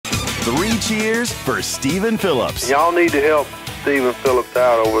3 cheers for Stephen Phillips. Y'all need to help Stephen Phillips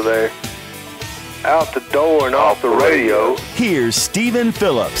out over there. Out the door and off the radio. Here's Stephen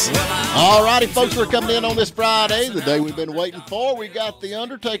Phillips. All righty, folks, we're coming in on this Friday, the day we've been waiting for. We got The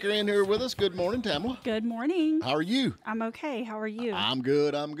Undertaker in here with us. Good morning, Tamela. Good morning. How are you? I'm okay. How are you? I'm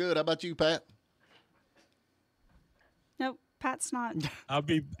good. How about you, Pat? Nope, Pat's not. I'll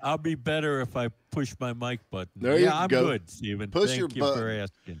be better if I push my mic button. There you I'm go. good, Stephen. Push Thank your you button. for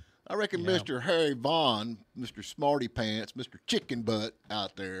asking. I reckon Mr. Harry Vaughn, Mr. Smarty Pants, Mr. Chicken Butt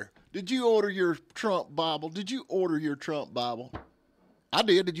out there. Did you order your Trump Bible? Did you order your Trump Bible? I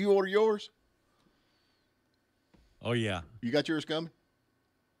did. Did you order yours? Oh, yeah. You got yours coming?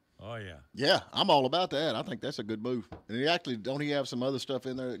 Oh, yeah. Yeah, I'm all about that. I think that's a good move. And don't he have some other stuff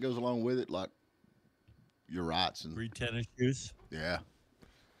in there that goes along with it, like your rights and Free tennis shoes. yeah.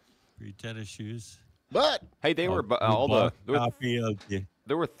 Free tennis shoes. But Hey, they were copy of the.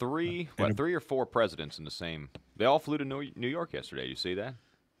 there were three or four presidents in the same. They all flew to New York yesterday. You see that?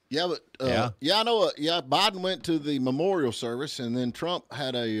 yeah, but I know. Biden went to the memorial service, and then Trump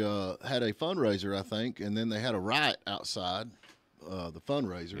had a fundraiser, I think, and then they had a riot outside the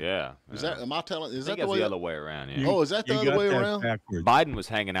fundraiser. Yeah. Is that? Am I telling? Is I think that the way? that's the other way around? Yeah. Oh, is that the You other got way that around? backwards. Biden was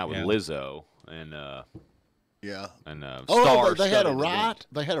hanging out with Yeah. Lizzo and Yeah. oh, but they had a riot.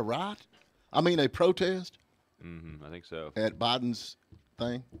 They had a riot. I mean, a protest I think so. at Biden's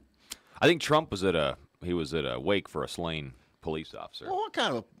thing. I think Trump was at a wake for a slain police officer. Well,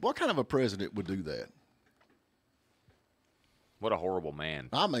 what kind of a president would do that? What a horrible man.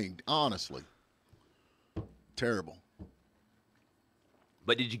 I mean, honestly, terrible.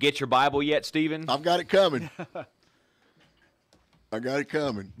 But did you get your Bible yet, Stephen? I've got it coming. I got it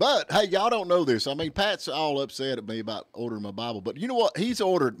coming. But, hey, y'all don't know this. I mean, Pat's all upset at me about ordering my Bible. But you know what? He's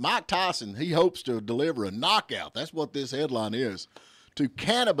ordered Mike Tyson. He hopes to deliver a knockout. That's what this headline is. To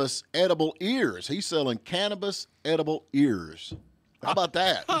cannabis edible ears. He's selling cannabis edible ears. How about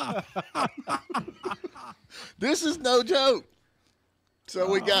that? This is no joke. So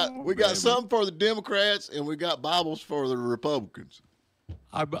we got something for the Democrats and we got Bibles for the Republicans.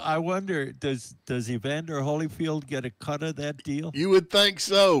 I wonder, does Evander Holyfield get a cut of that deal? You would think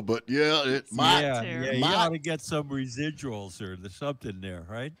so, but yeah, it might. Yeah, you ought to get some residuals or something there,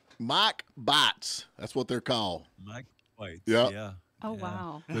 right? Mike Bites. That's what they're called. Mike White. Yeah. Yeah. Oh, Yeah.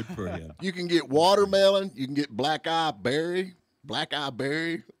 wow. Good for him. You can get watermelon. You can get black eye berry.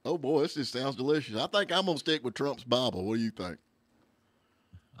 Oh, boy, this just sounds delicious. I think I'm going to stick with Trump's Bible. What do you think?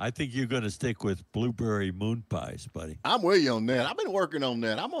 I think you're going to stick with blueberry moon pies, buddy. I'm with you on that. I've been working on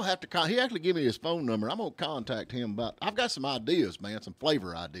that. I'm going to have to he actually gave me his phone number. I'm going to contact him I've got some ideas, man, some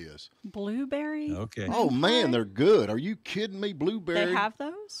flavor ideas. Blueberry? Okay. Oh, man, they're good. Are you kidding me? Blueberry. They have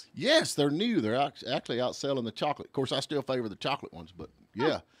those? Yes, they're new. They're actually outselling the chocolate. Of course, I still favor the chocolate ones, but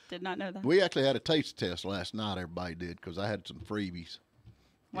yeah. Did not know that. We actually had a taste test last night, everybody did, because I had some freebies.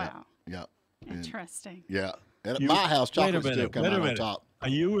 Wow. Yeah. And, Interesting. yeah. And at my house, Wait a chocolate still minute. come Wait a out on minute. top. Are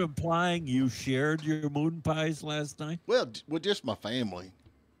you implying you shared your moon pies last night? Well, with just my family.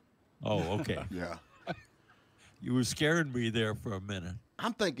 Oh, okay. Yeah. You were scaring me there for a minute.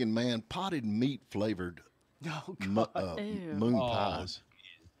 I'm thinking, man, potted meat flavored Ew. moon pies.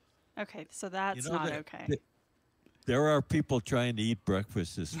 Okay, so that's You know not that- okay. There are people trying to eat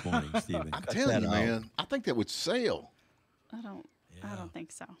breakfast this morning, Stephen. I'm Cut telling that you, out. man, I think that would sell. I don't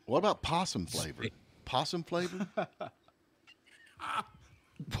think so. What about possum flavored? Possum flavored?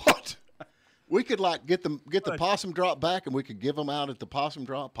 What? We could like get the possum drop back, and we could give them out at the possum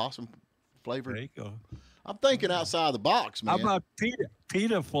drop, possum flavored. There you go. I'm thinking outside the box, man. How about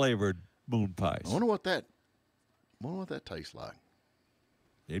pita flavored moon pies? I wonder what that tastes like.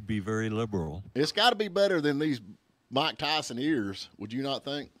 They'd be very liberal. It's got to be better than these Mike Tyson ears, would you not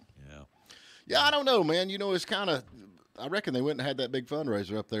think? Yeah. Yeah, I don't know, man. You know, it's kind of. I reckon they went and had that big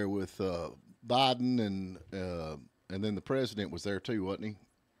fundraiser up there with Biden and then the president was there too, wasn't he?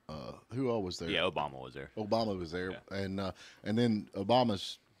 Who all was there? Yeah, Obama was there. Obama was there, Yeah. and then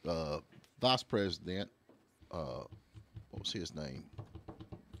Obama's vice president. What was his name?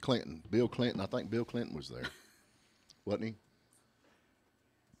 Clinton, Bill Clinton. I think Bill Clinton was there, wasn't he?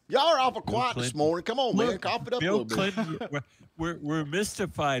 Y'all are awful quiet this morning. Come on, man, cough it up a Bill little bit. Clinton, we're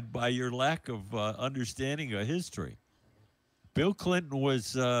mystified by your lack of understanding of history. Bill Clinton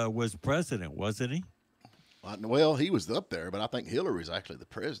was president, wasn't he? Well, he was up there, but I think Hillary's actually the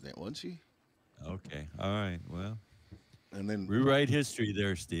president, wasn't she? Okay. All right. Well, And then rewrite history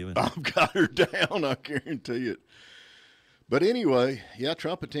there, Stephen. I've got her down, I guarantee it. But anyway, yeah,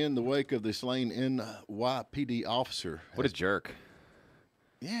 Trump attended the wake of the slain NYPD officer. What a jerk.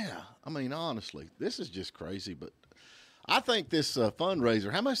 Yeah, I mean, honestly, this is just crazy. But I think this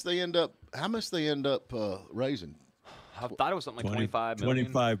fundraiser. How much they end up raising? I thought it was something like 25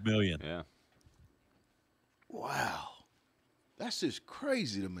 million. 25 million. Yeah. Wow, that's just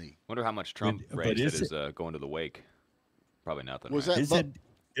crazy to me. Wonder how much Trump But raised is that is going to the wake. Probably nothing. Was right? that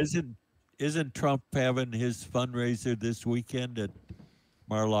Isn't Trump having his fundraiser this weekend at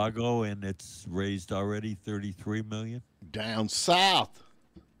Mar-a-Lago, and it's raised already 33 million? Down south?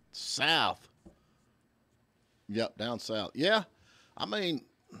 Yep, down south. Yeah, I mean,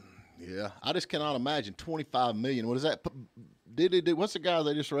 yeah, I just cannot imagine 25 million. What is that? What's the guy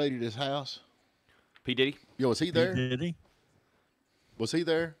that just raided his house? P. Diddy? Yo, was he there? Did he? Was he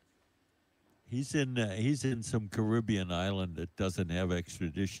there? He's in some Caribbean island that doesn't have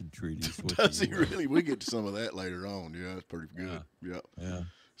extradition treaties with Does the he US. really? We get to some of that later on. Yeah, it's pretty good. Yep. Yeah.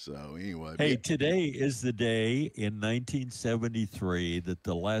 So anyway. Hey, today is the day in 1973 that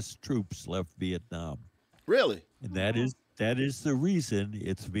the last troops left Vietnam, Really? and that is the reason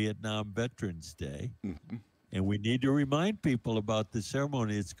it's Vietnam Veterans Day. Mm-hmm. And we need to remind people about the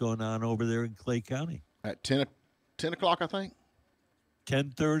ceremony that's going on over there in Clay County. At 10 o'clock, I think.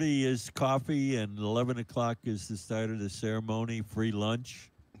 10:30 is coffee, and 11 o'clock is the start of the ceremony. Free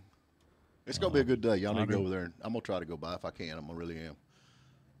lunch. It's gonna be a good day. Y'all need to go honor- over there. I'm gonna try to go by if I can. I really am.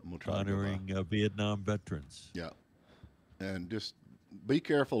 I'm gonna try to go by. Honoring Vietnam veterans. Yeah, and just be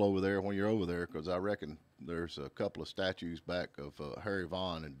careful over there when you're over there, because I reckon there's a couple of statues back of Harry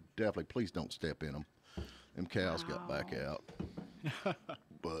Vaughn, and definitely please don't step in them. Them cows got back out.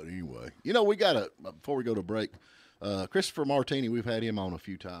 But anyway, we got before we go to break, Christopher Martini, we've had him on a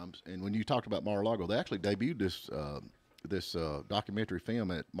few times, and when you talked about Mar-a-Lago, they actually debuted this documentary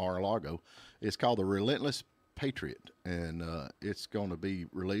film at Mar-a-Lago. It's called The Relentless Patriot, and it's going to be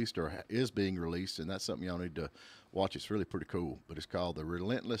released or is being released, and that's something y'all need to watch. It's really pretty cool, but it's called The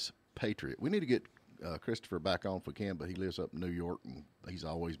Relentless Patriot. We need to get Christopher back on if we can, but he lives up in New York, and he's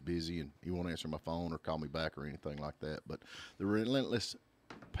always busy, and he won't answer my phone or call me back or anything like that. But The Relentless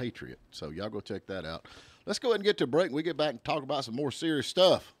Patriot. So y'all go check that out. Let's go ahead and get to a break. We get back and talk about some more serious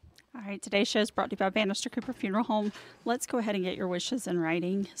stuff. All right, today's show is brought to you by Bannister Cooper Funeral Home. Let's go ahead and get your wishes in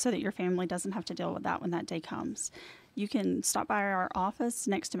writing so that your family doesn't have to deal with that when that day comes. You can stop by our office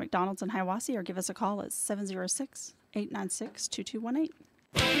next to McDonald's in Hiawassee or give us a call at 706-896-2218.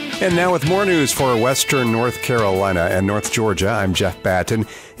 And now with more news for Western North Carolina and North Georgia, I'm Jeff Batten.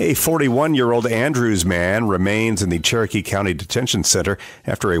 A 41-year-old Andrews man remains in the Cherokee County Detention Center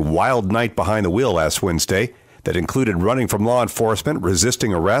after a wild night behind the wheel last Wednesday that included running from law enforcement,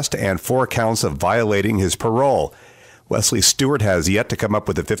 resisting arrest, and 4 counts of violating his parole. Wesley Stewart has yet to come up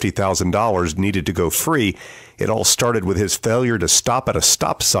with the $50,000 needed to go free. It all started with his failure to stop at a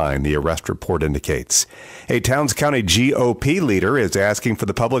stop sign, the arrest report indicates. A Towns County GOP leader is asking for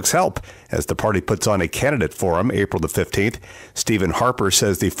the public's help as the party puts on a candidate forum April the 15th. Stephen Harper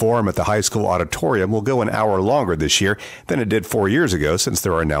says the forum at the high school auditorium will go an hour longer this year than it did 4 years ago, since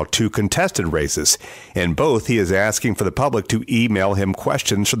there are now 2 contested races. In both, he is asking for the public to email him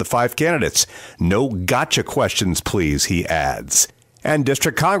questions for the 5 candidates. No gotcha questions, please, he adds. And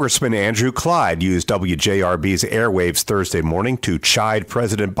District Congressman Andrew Clyde used WJRB's airwaves Thursday morning to chide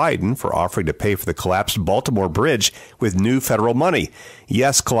President Biden for offering to pay for the collapsed Baltimore Bridge with new federal money.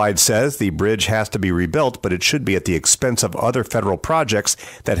 Yes, Clyde says the bridge has to be rebuilt, but it should be at the expense of other federal projects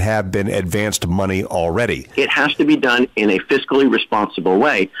that have been advanced money already. It has to be done in a fiscally responsible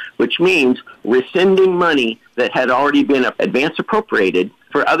way, which means rescinding money that had already been advance appropriated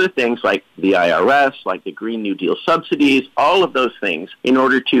for other things like the IRS, like the Green New Deal subsidies, all of those things, in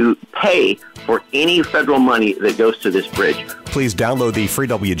order to pay for any federal money that goes to this bridge. Please download the free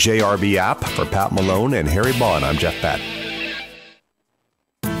WJRB app. For Pat Malone and Harry Bond, I'm Jeff Batten.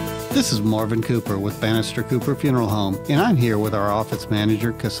 This is Marvin Cooper with Bannister Cooper Funeral Home, and I'm here with our office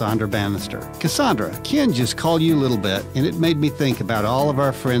manager, Cassandra Bannister. Cassandra, Ken just called you Little Bit, and it made me think about all of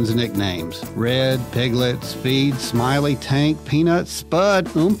our friends' nicknames. Red, Piglet, Speed, Smiley, Tank, Peanut, Spud,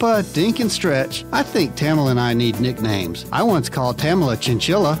 Oompa, Dink, and Stretch. I think Tamala and I need nicknames. I once called Tamala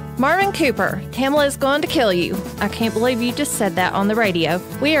Chinchilla. Marvin Cooper, Tamala is going to kill you. I can't believe you just said that on the radio.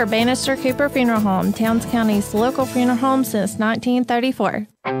 We are Bannister Cooper Funeral Home, Towns County's local funeral home since 1934.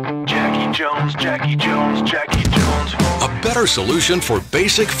 Jackie Jones, Jackie Jones, Jackie Jones. A better solution for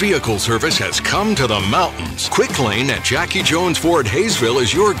basic vehicle service has come to the mountains. Quick Lane at Jackie Jones Ford Hayesville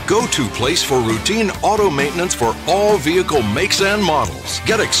is your go-to place for routine auto maintenance for all vehicle makes and models.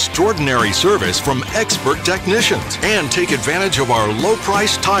 Get extraordinary service from expert technicians and take advantage of our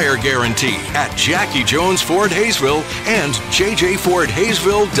low-price tire guarantee at Jackie Jones Ford Hayesville and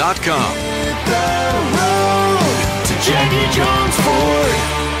jjfordhayesville.com. Jackie Jones Ford.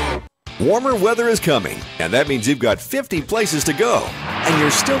 Warmer weather is coming, and that means you've got 50 places to go. And you're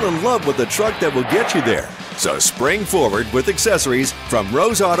still in love with the truck that will get you there. So spring forward with accessories from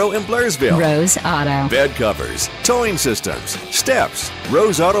Rose Auto in Blairsville. Rose Auto. Bed covers, towing systems, steps.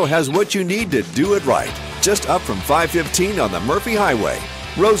 Rose Auto has what you need to do it right. Just up from 515 on the Murphy Highway.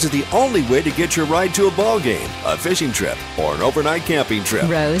 Rose is the only way to get your ride to a ball game, a fishing trip, or an overnight camping trip.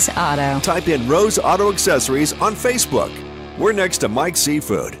 Rose Auto. Type in Rose Auto Accessories on Facebook. We're next to Mike's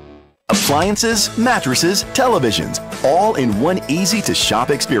Seafood. Appliances, mattresses, televisions, all in one easy-to-shop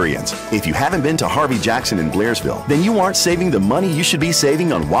experience. If you haven't been to Harvey Jackson in Blairsville, then you aren't saving the money you should be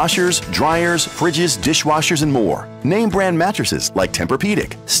saving on washers, dryers, fridges, dishwashers, and more. Name brand mattresses like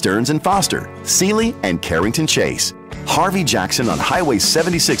Tempur-Pedic, Stearns & Foster, Sealy, and Carrington Chase. Harvey Jackson on Highway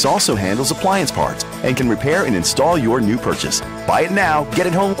 76 also handles appliance parts and can repair and install your new purchase. Buy it now, get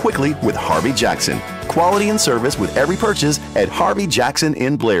it home quickly with Harvey Jackson. Quality and service with every purchase at Harvey Jackson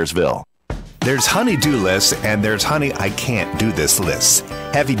in Blairsville. There's honey-do lists, and there's honey I can't do this lists.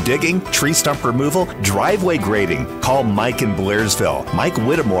 Heavy digging, tree stump removal, driveway grading. Call Mike in Blairsville. Mike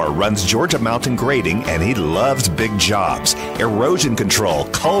Whittemore runs Georgia Mountain Grading, and he loves big jobs. Erosion control,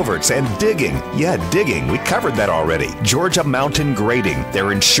 culverts, and digging. Yeah, digging. We covered that already. Georgia Mountain Grading.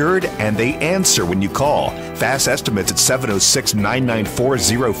 They're insured, and they answer when you call. Fast estimates at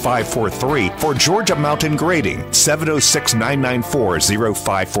 706-994-0543 for Georgia Mountain Grading.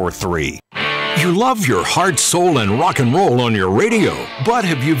 706-994-0543. You love your heart, soul, and rock and roll on your radio, but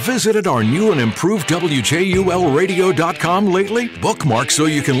have you visited our new and improved WJULradio.com lately? Bookmark so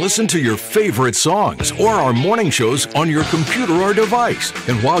you can listen to your favorite songs or our morning shows on your computer or device.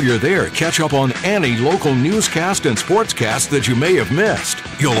 And while you're there, catch up on any local newscast and sportscast that you may have missed.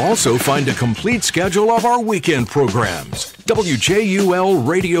 You'll also find a complete schedule of our weekend programs.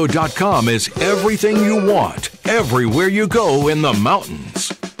 WJULradio.com is everything you want, everywhere you go in the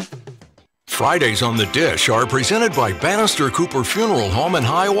mountains. Fridays on the Dish are presented by Bannister Cooper Funeral Home in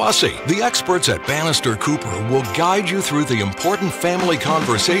Hiawassee. The experts at Bannister Cooper will guide you through the important family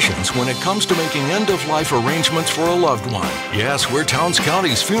conversations when it comes to making end-of-life arrangements for a loved one. Yes, we're Towns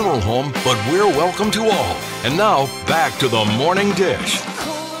County's funeral home, but we're welcome to all. And now, back to the Morning Dish.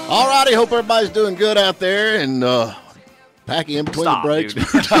 All righty, hope everybody's doing good out there, and packing in between the breaks.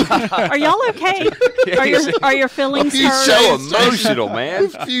 Are y'all okay? Are your feelings hurt? So emotional, man.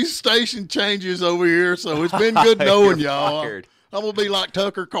 A few station changes over here, so it's been good knowing y'all. Fired. I'm gonna be like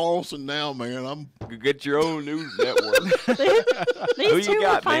Tucker Carlson now, man. I'm get your own news network. These two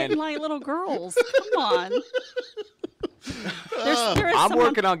are fighting like little girls. Come on. I'm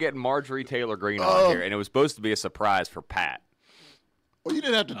working on getting Marjorie Taylor Greene on here, and it was supposed to be a surprise for Pat. Well, you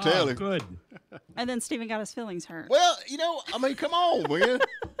didn't have to tell him. Good. And then Stephen got his feelings hurt. Well, I mean, come on, man.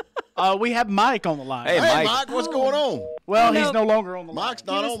 We have Mike on the line. Hey, Mike, what's going on? Well, he's no longer on the line. Mike's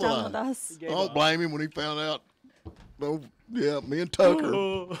not on the line. With us. I don't blame him when he found out. Oh, yeah, me and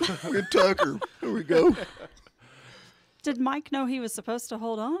Tucker. Here we go. Did Mike know he was supposed to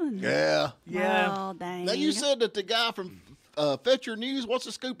hold on? Yeah. Well, dang. Now, you said that the guy from Fetcher News, what's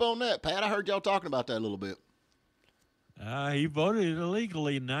the scoop on that, Pat? I heard y'all talking about that a little bit. He voted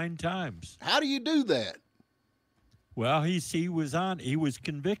illegally 9 times. How do you do that? Well, he was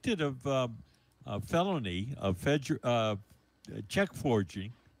convicted of a felony of check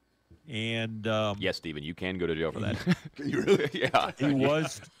forging, and yes, Stephen, you can go to jail for that. Can you really? Yeah. He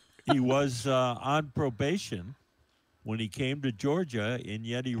was on probation when he came to Georgia, and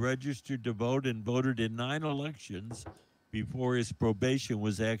yet he registered to vote and voted in 9 elections before his probation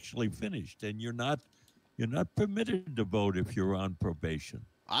was actually finished. And you're not permitted to vote if you're on probation.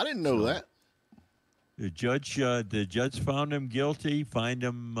 I didn't know that. The judge found him guilty, fined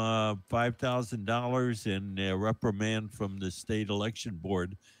him $5,000 and a reprimand from the state election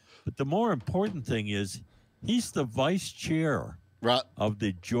board. But the more important thing is he's the vice chair of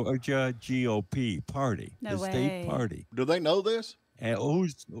the Georgia GOP party, state party. Do they know this? And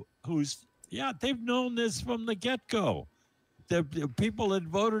they've known this from the get-go. The people that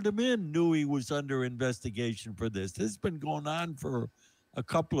voted him in knew he was under investigation for this. This has been going on for a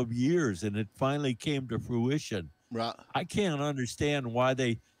couple of years, and it finally came to fruition. Right. I can't understand why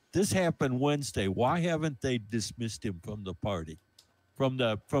this happened Wednesday. Why haven't they dismissed him from the party, from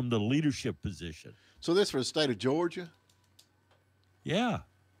the leadership position? So this for the state of Georgia? Yeah.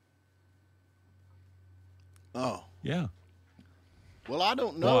 Oh. Yeah. Well, I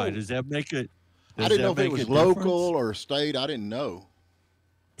don't know. Why? Does that make it? I didn't know if it was local or state. I didn't know.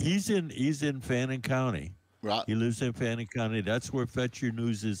 He's in Fannin County. Right. He lives in Fannin County. That's where Fetcher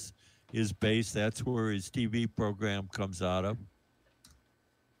News is based. That's where his TV program comes out of.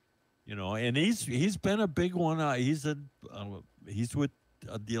 And he's been a big one. He's with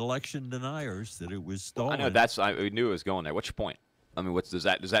the election deniers that it was stolen. I know I knew it was going there. What's your point? I mean, does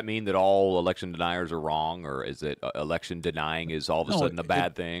that mean that all election deniers are wrong, or is it election denying is all of a sudden a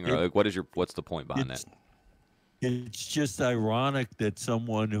bad thing, or what's the point behind that? It's just ironic that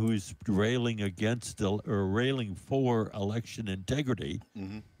someone who's railing against or railing for election integrity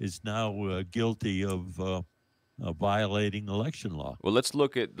is now guilty of violating election law. Well, let's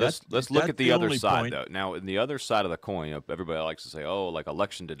look at the other side, though. Now, in the other side of the coin, everybody likes to say, "Oh, like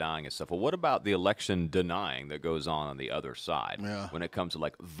election denying and stuff." Well, what about the election denying that goes on the other side when it comes to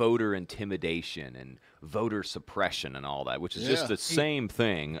like voter intimidation and voter suppression and all that, which is just the same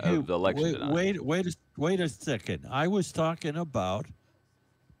thing of the election denying. Wait a second. I was talking about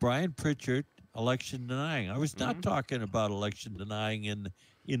Brian Pritchard election denying. I was not talking about election denying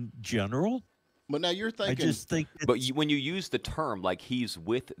in general. But now you're thinking. I just think. But when you use the term like he's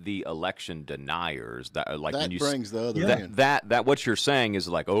with the election deniers, that when you brings the other in. That what you're saying is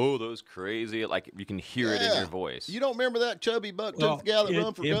like, oh, those crazy. Like you can hear it in your voice. You don't remember that chubby buck-toothed guy that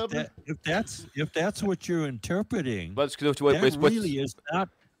run for governor? If that's what you're interpreting, but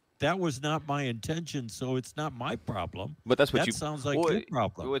that was not my intention, so it's not my problem. But that's what that sounds like your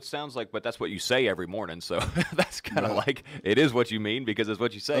problem. Well, it sounds like, but that's what you say every morning. So that's kind of like it is what you mean because it's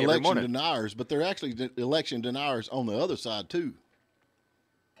what you say every morning. Election deniers, but they're actually election deniers on the other side too.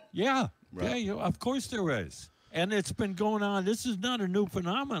 Yeah, of course there is, and it's been going on. This is not a new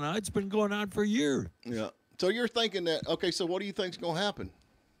phenomenon. It's been going on for years. Yeah. So you're thinking that so what do you think's going to happen?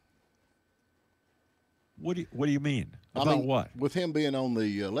 What do you mean? About what? With him being on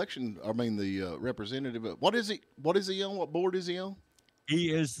the election, the representative. What is he on? What board is he on? He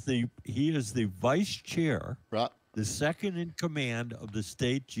is the vice chair, right? The second in command of the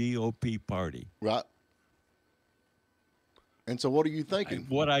state GOP party, right? And so, what are you thinking?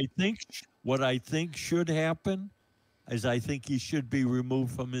 What I think should happen is I think he should be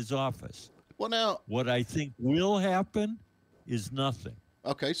removed from his office. Well, now, what I think will happen is nothing.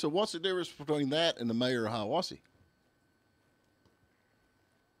 Okay, so what's the difference between that and the mayor of Hiawassee?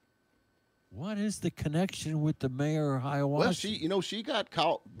 What is the connection with the mayor of Hiawassee? Well, she got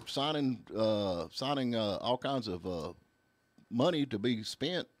caught signing all kinds of money to be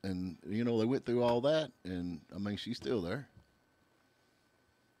spent, and they went through all that, and she's still there.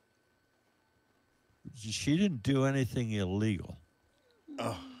 She didn't do anything illegal.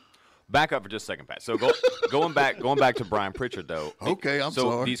 Back up for just a second, Pat. So going back to Brian Pritchard, though. Okay, I'm sorry.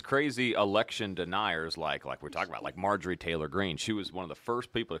 sorry. So these crazy election deniers, like we're talking about, like Marjorie Taylor Greene, she was one of the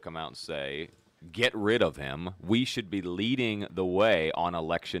first people to come out and say, "Get rid of him. We should be leading the way on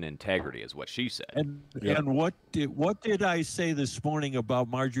election integrity," is what she said. And what did I say this morning about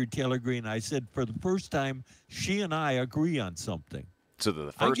Marjorie Taylor Greene? I said for the first time, she and I agree on something.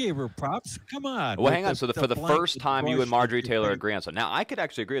 So I gave her props. Come on. Well, hang on. So for the first time, you and Marjorie Taylor agree on something. Now, I could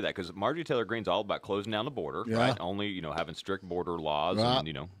actually agree with that because Marjorie Taylor Greene's all about closing down the border, right? Only having strict border laws, and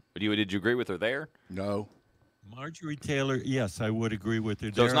But did you agree with her there? No. Marjorie Taylor, yes, I would agree with her.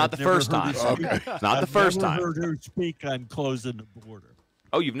 So it's not the first time. Okay. It's not the first time. I've never heard her speak on closing the border.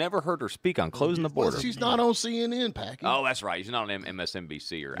 Oh, you've never heard her speak on closing the border? Well, she's not on CNN, Packy. Oh, that's right. She's not on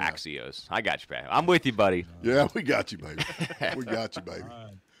MSNBC or Axios. I got you, Packy. I'm with you, buddy. Yeah, we got you, baby. We got you, baby.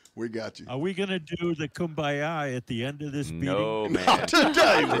 Right. We got you. Are we going to do the kumbaya at the end of this meeting? No, man. Not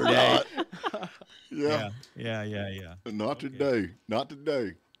today, we're not. Yeah. Not today. Not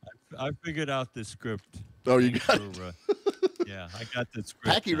today. I figured out the script. Oh, you got it? Yeah, I got the script.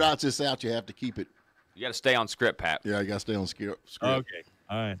 Packy writes this out. You have to keep it. You got to stay on script, Pat. Yeah, you got to stay on script. Okay.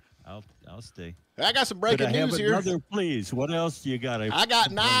 All right. I'll stay. I got some breaking news here. Another, please. What else do you got? I got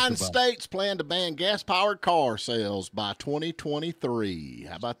 9 states plan to ban gas-powered car sales by 2023.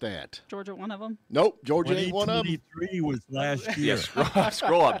 How about that? Georgia, one of them? Nope, Georgia ain't one of them. 2023 was last year.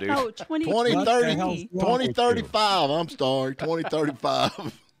 Scroll up, dude. Oh, 2035. I'm sorry,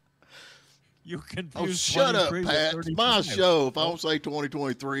 2035. You confused. Oh, shut up, Pat. It's my show. If I don't say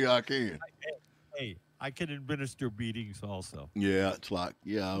 2023, I can. Hey, I can administer beatings also. Yeah, it's like,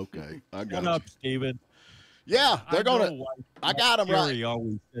 okay. I got Shut up, Stephen. Yeah, they're going to. I got them right. Jerry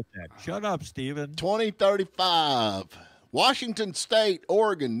always said that. Shut up, Stephen. 2035. Washington State,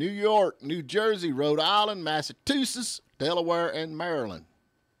 Oregon, New York, New Jersey, Rhode Island, Massachusetts, Delaware, and Maryland.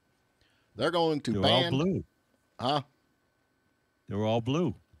 They're going to ban. They're all blue. Huh? They're all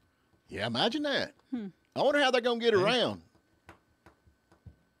blue. Yeah, imagine that. I wonder how they're going to get around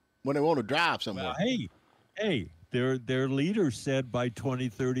when they want to drive somewhere. Well, hey, their leader said by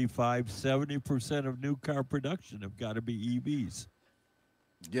 2035, 70% of new car production have got to be EVs.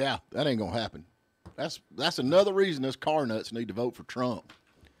 Yeah, that ain't going to happen. That's another reason us car nuts need to vote for Trump.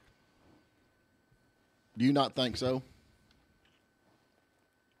 Do you not think so?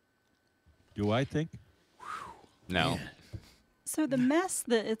 Do I think? No. Man. So the mess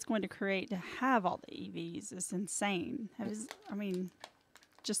that it's going to create to have all the EVs is insane.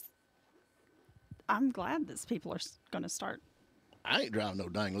 I'm glad that people are going to start. I ain't driving no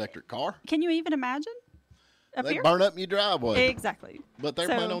dang electric car. Can you even imagine? They burn up in your driveway. Exactly. But they're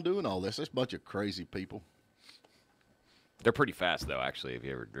planning on doing all this. There's a bunch of crazy people. They're pretty fast, though, actually, if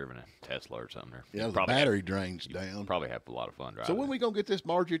you ever driven a Tesla or something. Yeah, the battery drains down. Probably have a lot of fun driving. So when we going to get this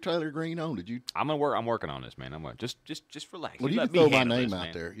Marjorie Taylor Greene on? I'm working on this, man. I'm gonna just relax. Well, you can throw my name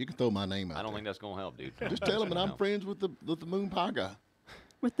out there. You can throw my name out there. I don't think that's going to help, dude. Just tell them that I'm friends with the Moon Pie guy.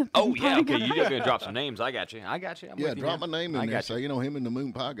 With the yeah, okay. You're going to drop some names. I got you. Yeah, drop my name in there. Say, him and the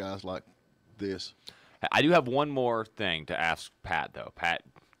Moon Pie guy's like this. I do have one more thing to ask Pat, though. Pat,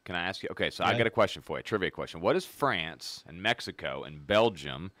 can I ask you? Okay, so I got a question for you, a trivia question. What is France and Mexico and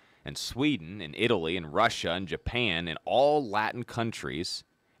Belgium and Sweden and Italy and Russia and Japan and all Latin countries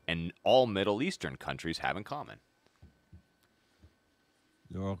and all Middle Eastern countries have in common?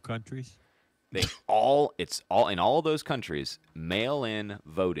 They're all countries? In all those countries, mail-in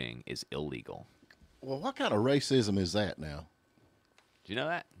voting is illegal. Well, what kind of racism is that now? Do you know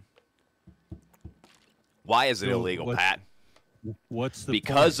that? Why is it illegal, Pat? What's the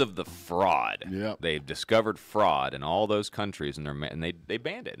because point? Of the fraud? Yep. They've discovered fraud in all those countries, and they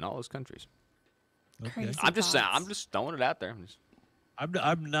banned it in all those countries. Okay. I'm just throwing it out there.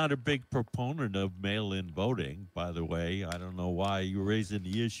 I'm not a big proponent of mail-in voting, by the way. I don't know why you're raising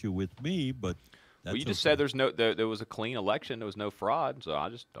the issue with me, but that's you just said there was a clean election, there was no fraud, so I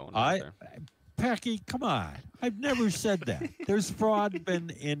just don't know. There. Packy, come on. I've never said that. There's fraud been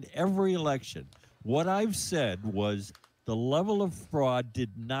in every election. What I've said was the level of fraud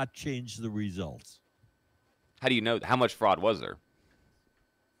did not change the results. How do you know? How much fraud was there?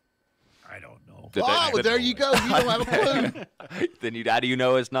 I don't know. Well, there you go. You don't have a clue. Then how do you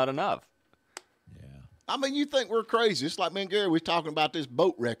know it's not enough? Yeah. I mean, you think we're crazy. It's like me and Gary was talking about this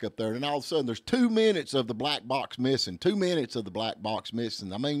boat wreck up there, and all of a sudden there's 2 minutes of the black box missing. 2 minutes of the black box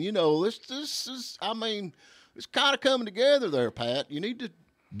missing. I mean, this is, it's kind of coming together there, Pat. You need to.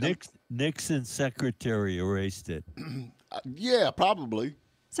 Nixon's secretary erased it. Yeah, probably.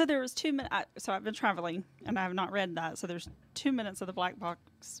 So there was 2 minutes. So I've been traveling, and I have not read that. So there's 2 minutes of the black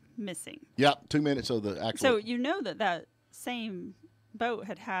box missing. Yep, 2 minutes of the actual. So you know that same boat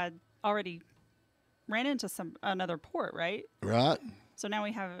had already ran into another port, right? Right. So now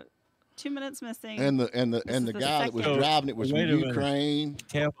we have 2 minutes missing. And the guy that was driving it was from Ukraine.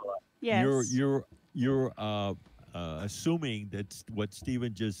 Yes. You're assuming that what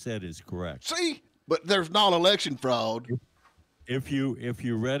Stephen just said is correct. See, but there's not election fraud. If you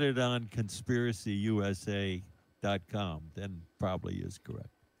read it on conspiracyusa.com, then probably is correct.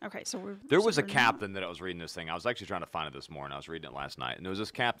 Okay, so there was a captain that I was reading this thing. I was actually trying to find it this morning. I was reading it last night, and there was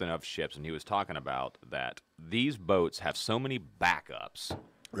this captain of ships, and he was talking about that these boats have so many backups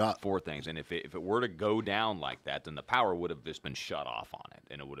for things, and if it were to go down like that, then the power would have just been shut off on it,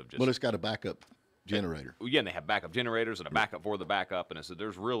 and it would have just. Well, it's got a backup generator. Yeah, and they have backup generators and a backup for the backup, and I said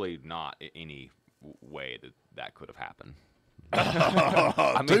there's really not any way that could have happened.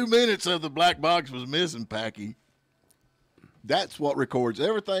 2 minutes of the black box was missing, Packy. That's what records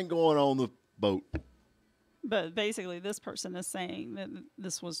everything going on the boat. But basically, this person is saying that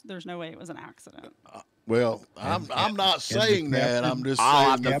there's no way it was an accident. Well, I'm not saying that. I'm just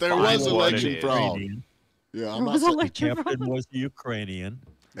saying that there was election fraud. Yeah, I'm not saying the captain was the Ukrainian.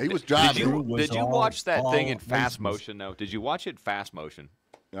 He was driving. Did you watch that thing in fast motion, though? Did you watch it in fast motion?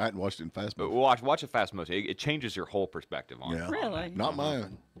 I hadn't watched it in fast motion. Watch it fast motion. It changes your whole perspective on it. Really? Not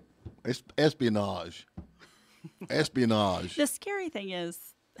mine. It's espionage. Espionage. The scary thing is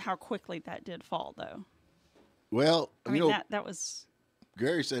how quickly that did fall, though. Well, I mean, that was.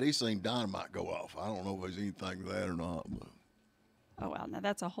 Gary said he's seen dynamite go off. I don't know if there's anything to that or not. But. Oh wow! Now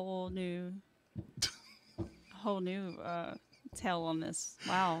that's a whole new tell on this.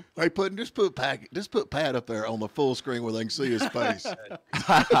 Wow. Hey, just put Pat up there on the full screen where they can see his face.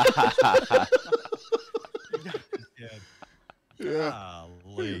 Yeah.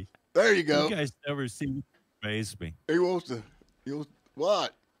 Golly. There you go. You guys never see me amaze me. He wants to.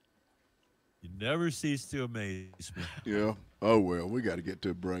 What? You never cease to amaze me. Yeah. Oh well, we got to get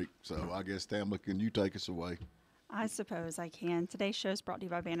to a break. So I guess Tamla, can you take us away? I suppose I can. Today's show is brought to you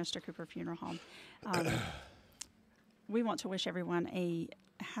by Bannister Cooper Funeral Home. We want to wish everyone a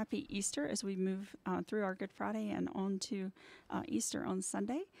happy Easter as we move through our Good Friday and on to Easter on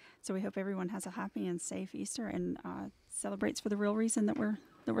Sunday. So we hope everyone has a happy and safe Easter and celebrates for the real reason that we're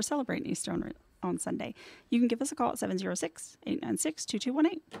celebrating Easter on Sunday. You can give us a call at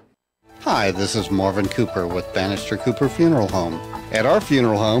 706-896-2218. Hi, this is Marvin Cooper with Bannister Cooper Funeral Home. At our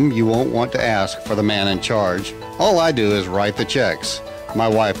funeral home, you won't want to ask for the man in charge. All I do is write the checks. My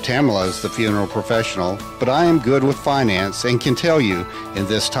wife Tamala is the funeral professional, but I am good with finance and can tell you, in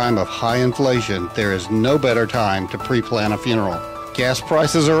this time of high inflation, there is no better time to pre-plan a funeral. Gas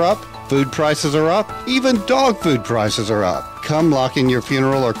prices are up, food prices are up, even dog food prices are up. Come lock in your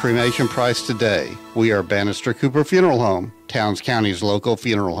funeral or cremation price today. We are Bannister Cooper Funeral Home, Towns County's local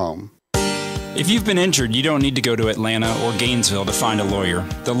funeral home. If you've been injured, you don't need to go to Atlanta or Gainesville to find a lawyer.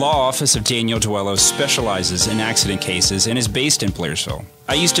 The law office of Daniel Duello specializes in accident cases and is based in Blairsville.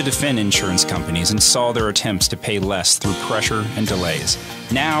 I used to defend insurance companies and saw their attempts to pay less through pressure and delays.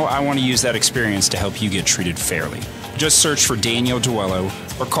 Now I want to use that experience to help you get treated fairly. Just search for Daniel Duello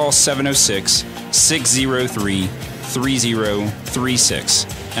or call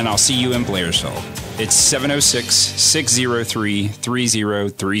 706-603-3036 and I'll see you in Blairsville. It's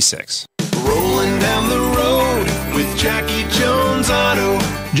 706-603-3036. Rolling down the road with Jackie Jones Auto.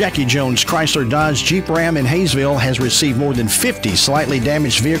 Jackie Jones Chrysler Dodge Jeep Ram in Hayesville has received more than 50 slightly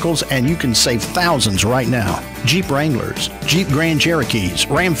damaged vehicles, and you can save thousands right now. Jeep Wranglers, Jeep Grand Cherokees,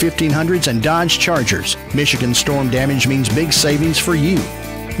 Ram 1500s, and Dodge Chargers. Michigan storm damage means big savings for you.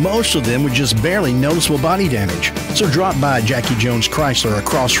 Most of them with just barely noticeable body damage. So drop by Jackie Jones Chrysler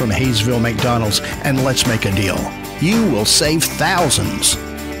across from Hayesville McDonald's and let's make a deal. You will save thousands.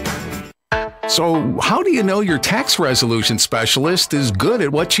 So, how do you know your tax resolution specialist is good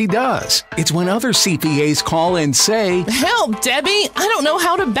at what she does? It's when other CPAs call and say, "Help, Debbie! I don't know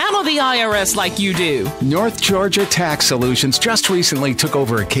how to battle the IRS like you do." North Georgia Tax Solutions just recently took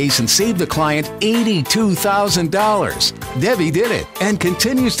over a case and saved the client $82,000. Debbie did it and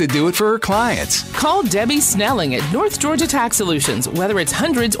continues to do it for her clients. Call Debbie Snelling at North Georgia Tax Solutions, whether it's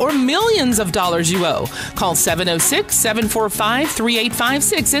hundreds or millions of dollars you owe. Call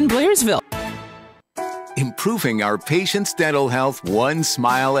 706-745-3856 in Blairsville. Improving our patients' dental health one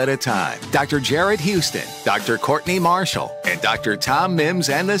smile at a time. Dr. Jared Houston, Dr. Courtney Marshall, and Dr. Tom Mims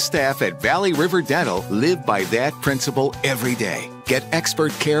and the staff at Valley River Dental live by that principle every day. Get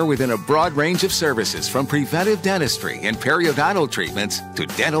expert care within a broad range of services, from preventive dentistry and periodontal treatments to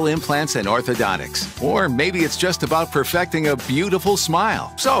dental implants and orthodontics. Or maybe it's just about perfecting a beautiful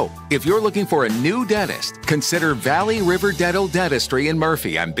smile. So, if you're looking for a new dentist, consider Valley River Dental Dentistry in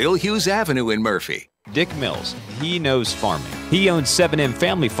Murphy on Bill Hughes Avenue in Murphy. Dick Mills, he knows farming. He owns 7M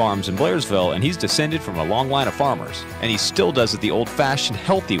Family Farms in Blairsville, and he's descended from a long line of farmers. And he still does it the old-fashioned,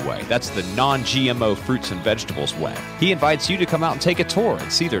 healthy way. That's the non-GMO fruits and vegetables way. He invites you to come out and take a tour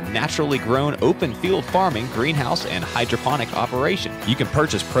and see their naturally grown open field farming, greenhouse, and hydroponic operation. You can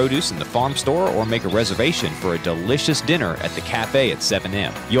purchase produce in the farm store or make a reservation for a delicious dinner at the cafe at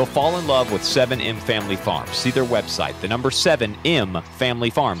 7M. You'll fall in love with 7M Family Farms. See their website, the number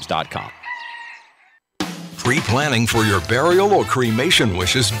 7mfamilyfarms.com. Pre-planning for your burial or cremation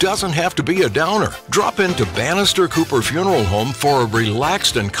wishes doesn't have to be a downer. Drop into Bannister Cooper Funeral Home for a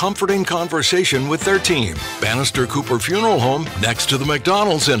relaxed and comforting conversation with their team. Bannister Cooper Funeral Home, next to the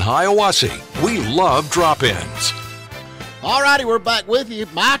McDonald's in Hiawassee. We love drop-ins. All righty, we're back with you.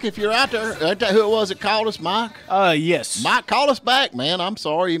 Mike, if you're out there, ain't that who it was that called us, Mike? Yes. Mike, call us back, man. I'm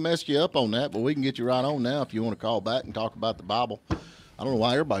sorry he messed you up on that, but we can get you right on now if you want to call back and talk about the Bible. I don't know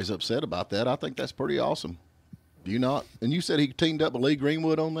why everybody's upset about that. I think that's pretty awesome. Do you not? And you said he teamed up with Lee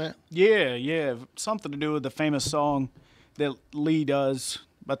Greenwood on that? Yeah. Something to do with the famous song that Lee does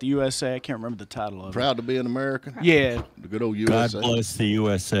about the USA. I can't remember the title of it. Proud to be an American? Yeah. The good old USA. God bless the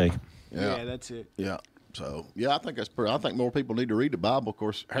USA. Yeah, that's it. Yeah. So, yeah, I think that's pretty. I think more people need to read the Bible. Of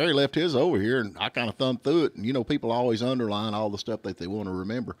course, Harry left his over here, and I kind of thumbed through it. And, you know, people always underline all the stuff that they want to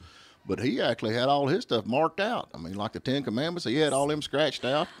remember. But he actually had all his stuff marked out. I mean, like the Ten Commandments, he had all them scratched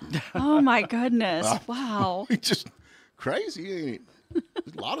out. Oh, my goodness. Wow. He's just crazy, ain't it?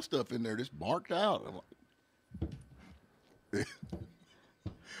 There's a lot of stuff in there just marked out. I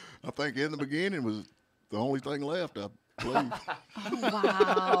think in the beginning was the only thing left, I believe. Oh,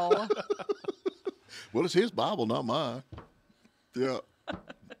 wow. Well, it's his Bible, not mine. Yeah.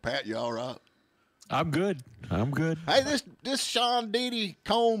 Pat, you all right? I'm good. Hey, this Sean Diddy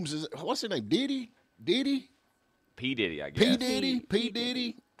Combs, what's his name? Diddy? P. Diddy, I guess. P.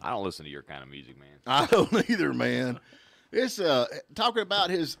 Diddy. I don't listen to your kind of music, man. I don't either, man. It's talking about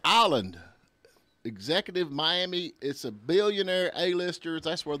his island, Executive Miami. It's a billionaire A-listers.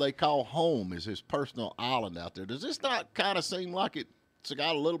 That's where they call home, is his personal island out there. Does this not kind of seem like it's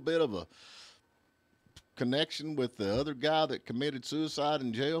got a little bit of a connection with the other guy that committed suicide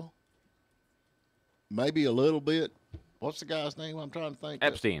in jail? Maybe a little bit. What's the guy's name? I'm trying to think.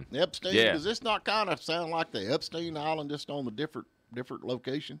 Epstein. Epstein. Yeah. Does this not kind of sound like the Epstein Island, just on the different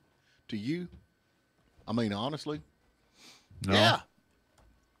location? to you? I mean, honestly? No. Yeah.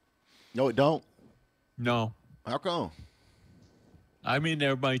 No, it don't. No. How come? I mean,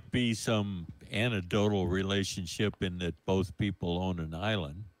 there might be some anecdotal relationship in that both people own an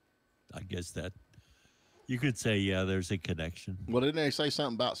island. I guess that you could say, yeah, there's a connection. Well, didn't they say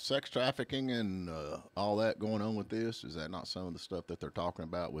something about sex trafficking and all that going on with this? Is that not some of the stuff that they're talking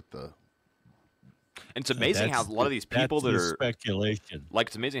about with the? And it's amazing how a lot of these people that are speculation. Like,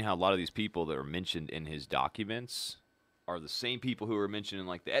 it's amazing how a lot of these people that are mentioned in his documents are the same people who were mentioned in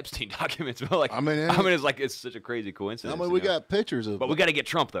like the Epstein documents. But like, I mean, it's like it's such a crazy coincidence. I mean, we got pictures of. But we got to get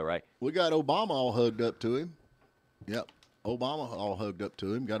Trump though, right? We got Obama all hugged up to him. Yep, Obama all hugged up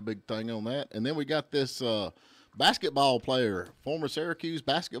to him. Got a big thing on that, and then we got this basketball player, former Syracuse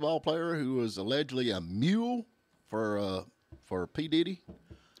basketball player, who was allegedly a mule for P. Diddy.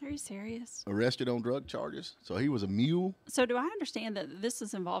 Are you serious? Arrested on drug charges. So he was a mule. So do I understand that this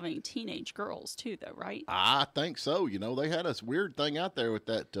is involving teenage girls too, though, right? I think so. You know, they had this weird thing out there with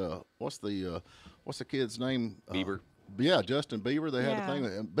that. What's the kid's name? Bieber. Yeah, Justin Bieber. They had a thing.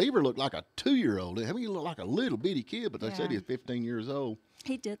 And Bieber looked like a 2-year-old. I mean, he looked like a little bitty kid, but they said he was 15 years old.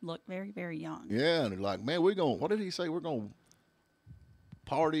 He did look very, very young. Yeah, and they're like, man, what did he say? We're going to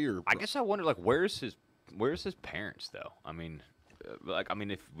party or? I guess I wonder, like, where's his parents though? I mean.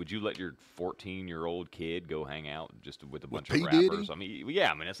 Would you let your 14-year-old kid go hang out just with a bunch of rappers? Diddy? I mean,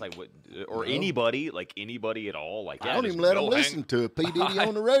 yeah. I mean, it's like anybody at all. Like, I don't even let them listen to P. Diddy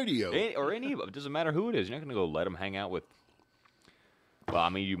on the radio. It doesn't matter who it is. You're not going to go let them hang out with. Well, I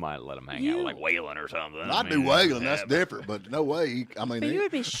mean, you might let him hang out with like Waylon or something. I do Waylon. That's different, but no way. But you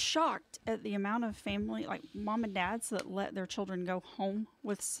would be shocked at the amount of family, like mom and dads, that let their children go home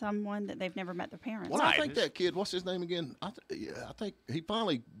with someone that they've never met their parents. Well, I think that kid, what's his name again? I think he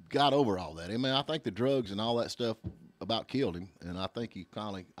finally got over all that. I mean, I think the drugs and all that stuff about killed him, and I think he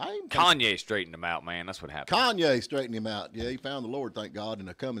finally. Kanye straightened him out, man. That's what happened. Kanye straightened him out. Yeah, he found the Lord, thank God, in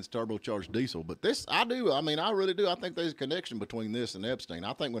a Cummins turbocharged diesel. But this, I really do. I think there's a connection between this and Epstein.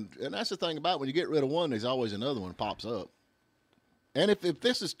 I think and that's the thing about when you get rid of one, there's always another one pops up. And if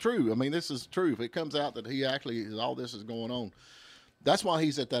this is true, I mean, this is true. If it comes out that he actually all this is going on, that's why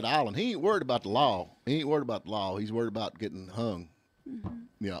he's at that island. He ain't worried about the law. He's worried about getting hung. Mm-hmm.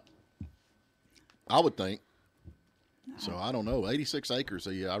 Yeah, I would think. So I don't know. 86 acres. So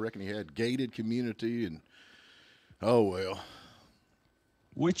yeah, I reckon he had gated community and oh well.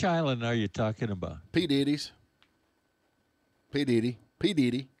 Which island are you talking about? P. Diddy's. P.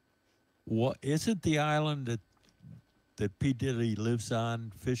 Diddy. What isn't the island that P. Diddy lives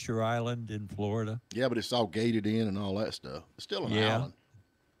on, Fisher Island in Florida? Yeah, but it's all gated in and all that stuff. It's still an island.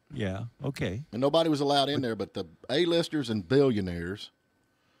 Yeah. Okay. And nobody was allowed in there but the A-listers and billionaires.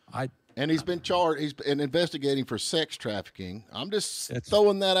 And he's been charged. He's been investigating for sex trafficking. I'm just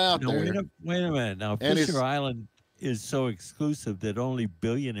throwing that out there. Wait a minute. Now, Fisher Island is so exclusive that only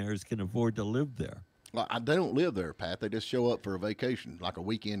billionaires can afford to live there. Well, they don't live there, Pat. They just show up for a vacation, like a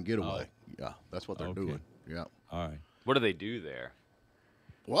weekend getaway. Oh. Yeah, that's what they're doing. Yeah. All right. What do they do there?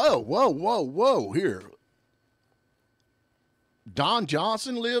 Whoa. Here. Don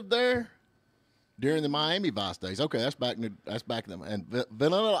Johnson lived there during the Miami Vice days. Okay, that's back in them. And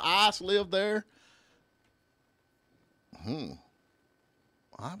Vanilla Ice lived there.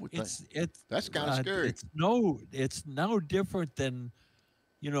 I would think that's kind of scary. It's no different than,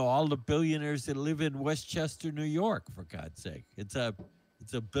 all the billionaires that live in Westchester, New York. For God's sake, it's a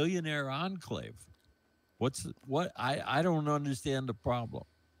billionaire enclave. I don't understand the problem.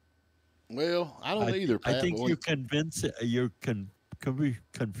 Well, I don't either, Pat. I think you're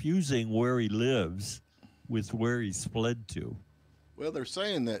confusing where he lives with where he's fled to. Well, they're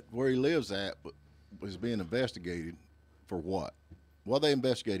saying that where he lives at was being investigated for what? What are they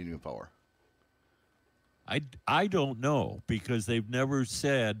investigating him for? I don't know, because they've never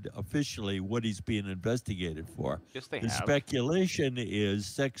said officially what he's being investigated for. Yes, they have. The speculation is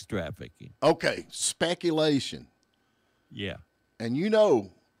sex trafficking. Okay, speculation. Yeah. And you're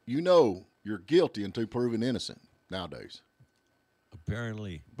guilty until proven innocent nowadays.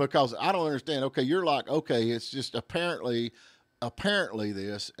 Apparently. Because I don't understand. Okay, you're like, okay, it's just apparently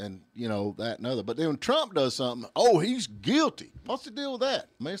this and, that and other. But then when Trump does something, oh, he's guilty. What's the deal with that?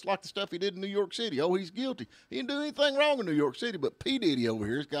 I mean, it's like the stuff he did in New York City. Oh, he's guilty. He didn't do anything wrong in New York City, but P. Diddy over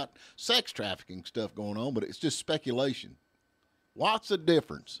here has got sex trafficking stuff going on, but it's just speculation. What's the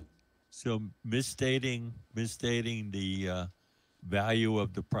difference? So misstating the value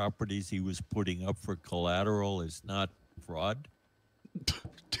of the properties he was putting up for collateral is not fraud?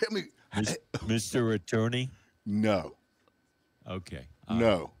 Tell me. Mr. Attorney? No. Okay.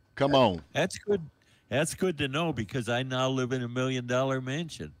 No. Come on. That's good. That's good to know, because I now live in $1 million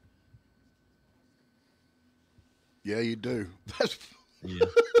mansion. Yeah, you do. That's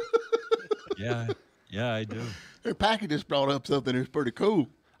Yeah. Yeah, I do. Hey, Packy just brought up something that's pretty cool.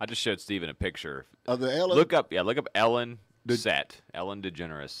 I just showed Steven a picture of the Ellen. Look up Ellen set, Ellen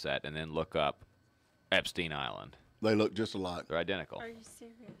DeGeneres set, and then look up Epstein Island. They look just alike. They're identical. Are you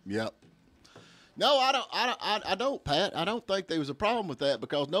serious? Yep. No, I don't, Pat. I don't think there was a problem with that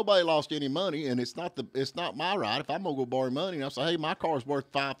because nobody lost any money, and it's not my right. If I'm gonna go borrow money and I say, hey, my car's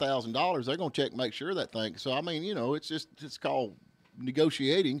worth $5,000, they're gonna check and make sure that thing. So I mean, it's called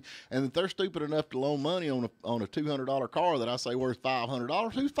negotiating. And if they're stupid enough to loan money on a $200 car that I say worth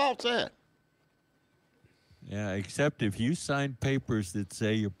 $500, whose fault's that? Yeah, except if you sign papers that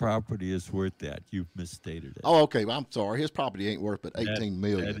say your property is worth that, you've misstated it. Oh, okay. Well, I'm sorry. His property ain't worth but $18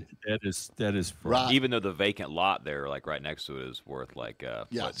 million. That is fraud. Right. Even though the vacant lot there, like right next to it, is worth like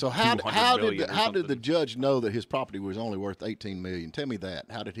So how did the judge know that his property was only worth $18 million? Tell me that.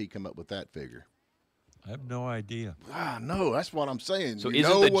 How did he come up with that figure? I have no idea. No, that's what I'm saying. So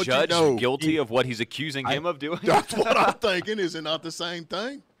isn't the judge guilty of what he's accusing him of doing? That's what I'm thinking. Is it not the same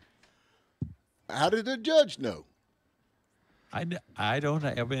thing? How did the judge know? I don't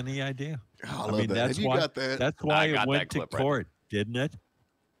have any idea. I love that. That's Have you why, got that? That's why it went to court, didn't it?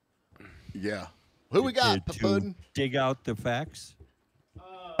 Yeah. Who we got, to dig out the facts?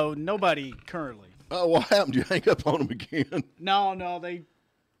 Oh, nobody currently. Oh, what happened? You hang up on them again? No, they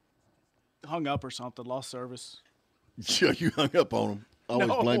hung up or something, lost service. Yeah, you hung up on them. Always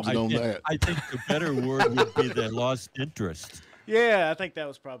blames it on that. I think the better word would be they lost interest. Yeah, I think that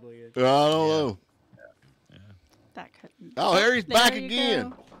was probably it. I don't know. That couldn't. Oh, Harry's There back you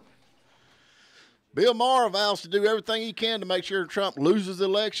again. go. Bill Maher vows to do everything he can to make sure Trump loses the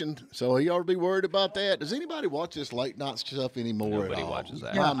election, so he ought to be worried about that. Does anybody watch this late night stuff anymore? Nobody watches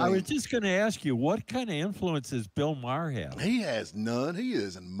that. Yeah, I was just going to ask you, what kind of influence does Bill Maher have? He has none. He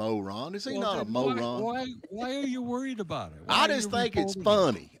is a moron. Is he not a moron? Why are you worried about it? I just think it's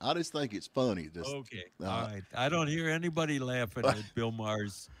funny. I just think it's funny. Okay, all right. I don't hear anybody laughing at Bill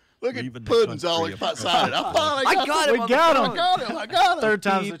Maher's. Look at Puddin's all excited. I got him. I got him. Third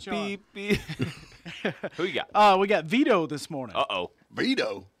time's the charm. Beep, beep. Who you got? We got Vito this morning. Uh-oh.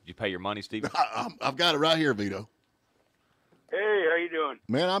 Vito? Did you pay your money, Steve? I've got it right here, Vito. Hey, how you doing?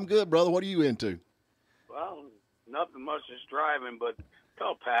 Man, I'm good, brother. What are you into? Well, nothing much, just driving, but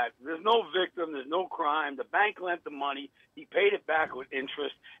tell Pat, there's no victim, there's no crime. The bank lent the money. He paid it back with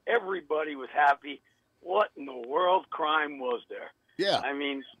interest. Everybody was happy. What in the world crime was there? Yeah. I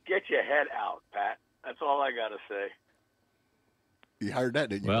mean, get your head out, Pat. That's all I got to say. You heard that,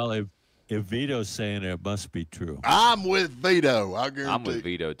 didn't you? Well, if Vito's saying it must be true. I'm with Vito. I guarantee. I'm with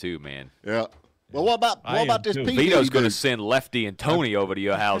Vito, too, man. Yeah. Well, what about this P. Diddy? Vito's going to send Lefty and Tony over to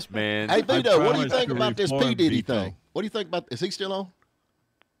your house, man. Hey, Vito, what do you think about this P. Diddy thing? What do you think about? Is he still on?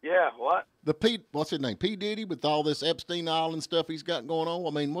 Yeah, what? What's his name? P. Diddy with all this Epstein Island stuff he's got going on.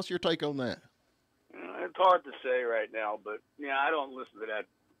 I mean, what's your take on that? It's hard to say right now, but yeah, I don't listen to that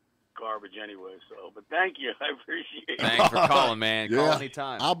garbage anyway. So, but thank you, I appreciate it. Thanks for calling, man. Call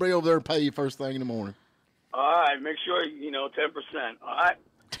anytime. I'll be over there and pay you first thing in the morning. All right, make sure 10%. All right.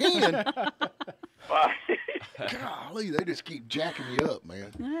 10. Bye. Golly, they just keep jacking you up,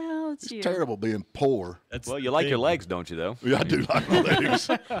 man. Well, it's you. Terrible being poor. Well, you like your legs, don't you, though? Yeah, I do like my legs.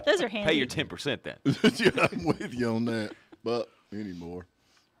 Those are handy. Pay your 10% then. Yeah, I'm with you on that. But anymore.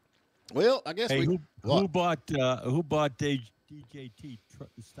 Well, I guess who bought DJT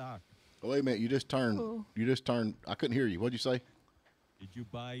stock? Oh, wait a minute. You just turned. I couldn't hear you. What'd you say? Did you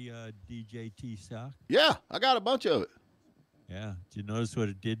buy DJT stock? Yeah, I got a bunch of it. Yeah. Did you notice what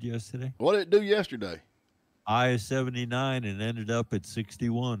it did yesterday? What did it do yesterday? High of 79 and ended up at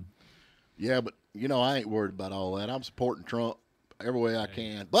 61. Yeah, but I ain't worried about all that. I'm supporting Trump every way I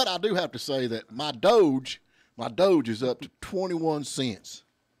can. But I do have to say that my Doge is up to 21 cents.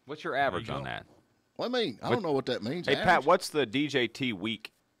 What's your average on that? What I mean, I don't know what that means. Hey, average. Pat, what's the DJT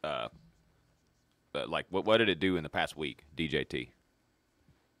week? Like, what did it do in the past week? DJT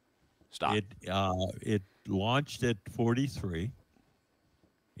stock. It launched at 43.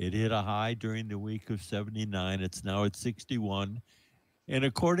 It hit a high during the week of 79. It's now at 61. And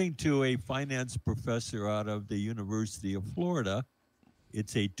according to a finance professor out of the University of Florida,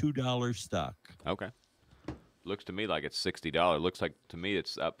 it's a $2 stock. Okay. Looks to me like it's $60. Looks like to me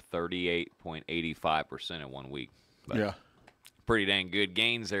it's up 38.85% in 1 week. But yeah. Pretty dang good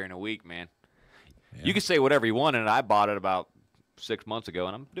gains there in a week, man. Yeah. You can say whatever you want, and I bought it about 6 months ago,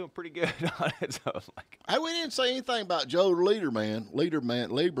 and I'm doing pretty good on it. So like, hey, we didn't say anything about Joe Lieberman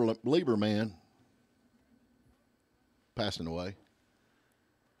passing away.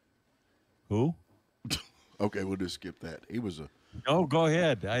 Who? Okay, we'll just skip that. He was a. Oh, go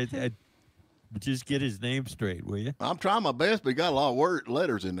ahead. Just get his name straight, will you? I'm trying my best, but he got a lot of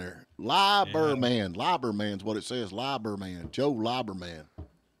letters in there. Lieberman. Lieberman's what it says. Lieberman. Joe Lieberman.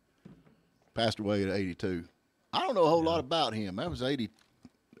 Passed away at 82. I don't know a whole lot about him. That was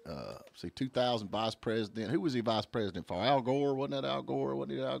 2000 vice president. Who was he vice president for? Al Gore? Wasn't that Al Gore?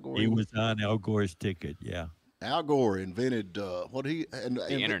 Wasn't it Al Gore? He was on Al Gore's ticket, yeah. Al Gore invented the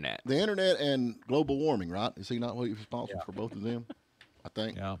internet. The internet and global warming, right? Is he not responsible for both of them? I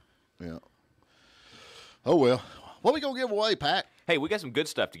think. Yeah. Oh, well. What are we going to give away, Pat? Hey, we got some good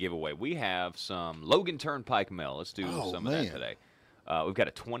stuff to give away. We have some Logan Turnpike Mill. Let's do some of that today. We've got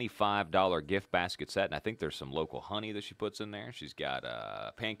a $25 gift basket set, and I think there's some local honey that she puts in there. She's got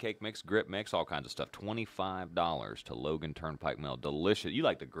pancake mix, grit mix, all kinds of stuff. $25 to Logan Turnpike Mill. Delicious. You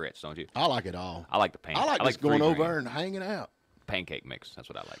like the grits, don't you? I like it all. I like the pancake. I like just going over there and hanging out. Pancake mix. That's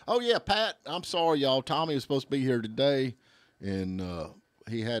what I like. Oh, yeah, Pat. I'm sorry, y'all. Tommy was supposed to be here today, and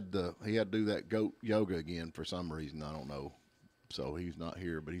he had to do that goat yoga again for some reason. I don't know. So he's not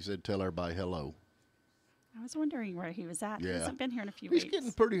here, but he said tell everybody hello. I was wondering where he was at. Yeah. He hasn't been here in a few weeks. He's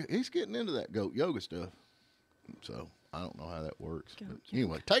getting into that goat yoga stuff. So I don't know how that works. But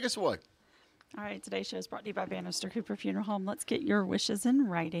anyway, take us away. All right, today's show is brought to you by Bannister Cooper Funeral Home. Let's get your wishes in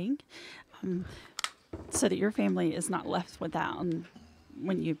writing so that your family is not left without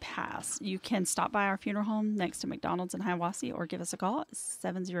when you pass. You can stop by our funeral home next to McDonald's in Hiawassee or give us a call at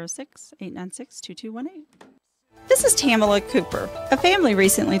 706-896-2218. This is Tamala Cooper. A family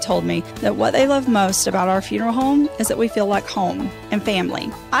recently told me that what they love most about our funeral home is that we feel like home and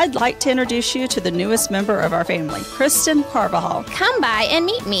family. I'd like to introduce you to the newest member of our family, Kristen Carvajal. Come by and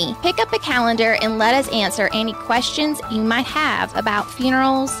meet me. Pick up a calendar and let us answer any questions you might have about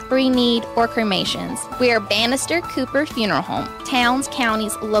funerals, pre-need, or cremations. We are Bannister Cooper Funeral Home, Towns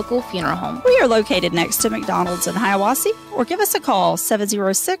County's local funeral home. We are located next to McDonald's in Hiawassee, or give us a call,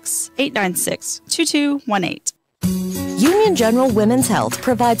 706-896-2218. Union General Women's Health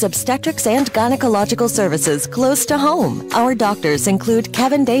provides obstetrics and gynecological services close to home. Our doctors include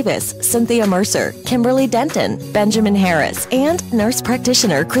Kevin Davis, Cynthia Mercer, Kimberly Denton, Benjamin Harris, and nurse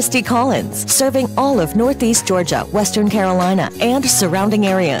practitioner Christy Collins, serving all of Northeast Georgia, Western Carolina, and surrounding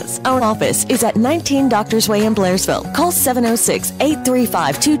areas. Our office is at 19 Doctors Way in Blairsville. Call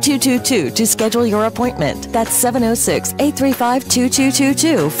 706-835-2222 to schedule your appointment. That's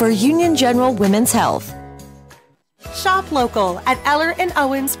 706-835-2222 for Union General Women's Health. Shop local at Eller &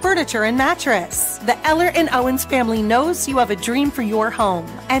 Owens Furniture and Mattress. The Eller & Owens family knows you have a dream for your home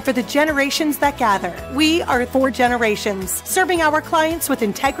and for the generations that gather. We are 4 generations, serving our clients with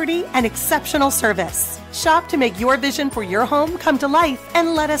integrity and exceptional service. Shop to make your vision for your home come to life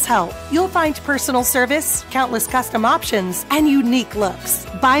and let us help. You'll find personal service, countless custom options, and unique looks.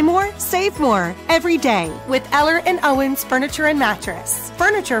 Buy more, save more every day with Eller & Owens Furniture and Mattress.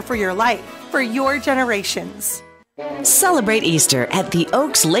 Furniture for your life, for your generations. Celebrate Easter at the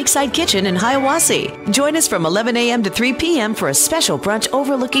Oaks Lakeside Kitchen in Hiawassee. Join us from 11 a.m. to 3 p.m. for a special brunch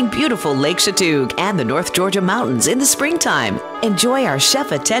overlooking beautiful Lake Chatuge and the North Georgia mountains in the springtime. Enjoy our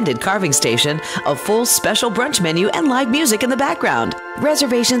chef-attended carving station, a full special brunch menu, and live music in the background.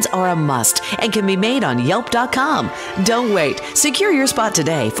 Reservations are a must and can be made on Yelp.com. Don't wait. Secure your spot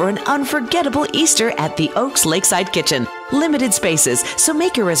today for an unforgettable Easter at the Oaks Lakeside Kitchen. Limited spaces, so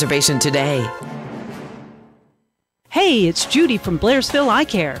make your reservation today. Hey, it's Judy from Blairsville Eye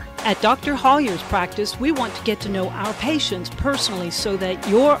Care. At Dr. Hollier's practice, we want to get to know our patients personally so that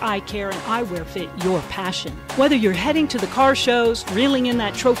your eye care and eyewear fit your passion. Whether you're heading to the car shows, reeling in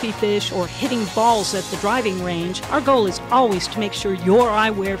that trophy fish, or hitting balls at the driving range, our goal is always to make sure your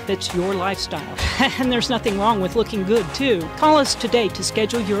eyewear fits your lifestyle. And there's nothing wrong with looking good, too. Call us today to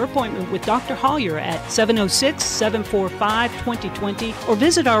schedule your appointment with Dr. Hollier at 706-745-2020 or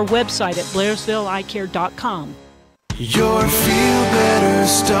visit our website at blairsvilleeyecare.com. Your Feel Better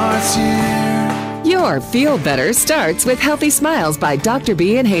starts here. Your Feel Better starts with Healthy Smiles by Dr.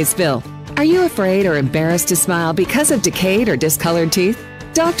 B in Hayesville. Are you afraid or embarrassed to smile because of decayed or discolored teeth?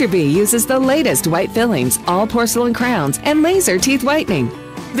 Dr. B uses the latest white fillings, all porcelain crowns, and laser teeth whitening.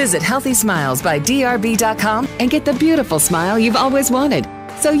 Visit HealthySmilesByDRB.com and get the beautiful smile you've always wanted,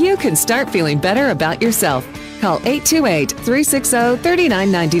 so you can start feeling better about yourself. Call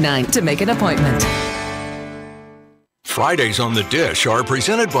 828-360-3999 to make an appointment. Fridays on the Dish are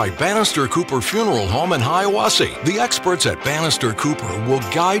presented by Bannister Cooper Funeral Home in Hiawassee. The experts at Bannister Cooper will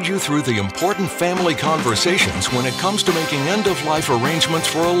guide you through the important family conversations when it comes to making end-of-life arrangements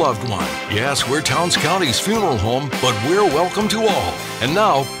for a loved one. Yes, we're Towns County's funeral home, but we're welcome to all. And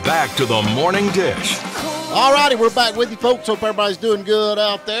now, back to the Morning Dish. All righty, we're back with you, folks. Hope everybody's doing good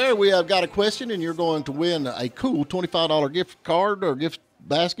out there. We have got a question, and you're going to win a cool $25 gift card or gift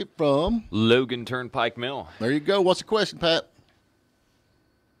basket from Logan Turnpike Mill. There you go. What's the question, Pat?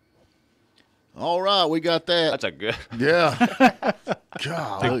 All right, we got that. That's a good. Yeah.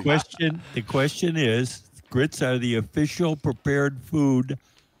 The question is, grits are the official prepared food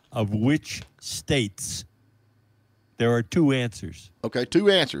of which states? There are 2 answers. Okay, 2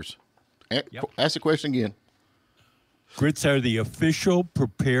 answers. Ask the question again. Grits are the official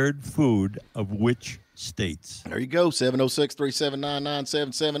prepared food of which states? There you go,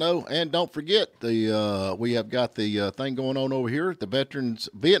 706-379-9770. And don't forget, we have got the thing going on over here at the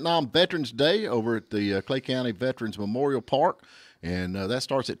Vietnam Veterans Day over at the Clay County Veterans Memorial Park. And that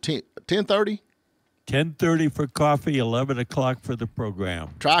starts at 10:30. 10:30 for coffee, 11 o'clock for the program.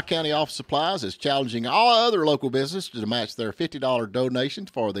 Tri-County Office Supplies is challenging all other local businesses to match their $50 donation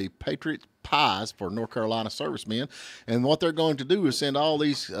for the Patriot Pies for North Carolina servicemen. And what they're going to do is send all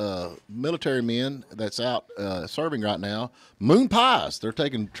these military men that's out serving right now moon pies. They're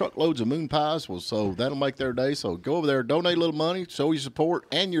taking truckloads of moon pies, so that'll make their day. So go over there, donate a little money, show your support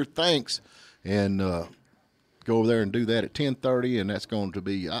and your thanks, and go over there and do that at 10:30, and that's going to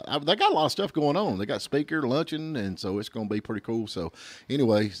be they got a lot of stuff going on. They got speaker, luncheon, and so it's going to be pretty cool. So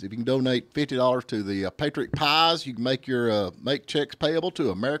anyways, if you can donate $50 to the Patriot Pies, you can make your make checks payable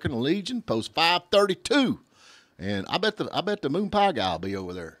to American Legion, Post 532. And I bet the moon pie guy will be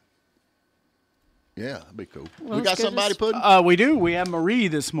over there. Yeah, that'd be cool. Well, we got somebody putting? We do. We have Marie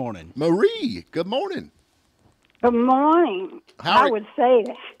this morning. Marie, good morning. Good morning. How I would say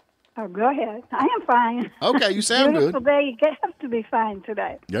that. Oh, go ahead. I am fine. Okay, you sound good. Beautiful day. You have to be fine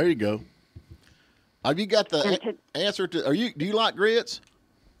today. There you go. Have you got the answer to? Do you like grits?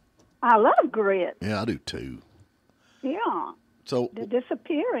 I love grits. Yeah, I do too. Yeah. So they're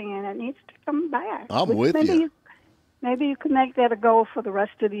disappearing, and it needs to come back. I'm with you. Maybe you can make that a goal for the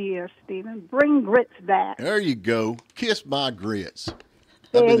rest of the year, Stephen. Bring grits back. There you go. Kiss my grits.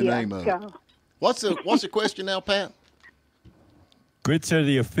 That'd be the name of it. What's the question now, Pat? Grits are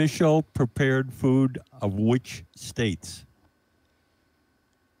the official prepared food of which states?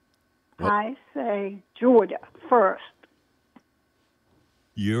 I say Georgia first.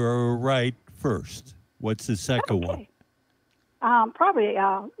 You're right first. What's the second one? Probably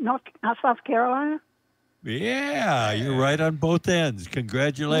South Carolina. Yeah, you're right on both ends.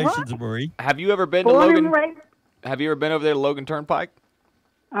 Congratulations, Marie. Have you ever been to Logan? Have you ever been over there to Logan Turnpike?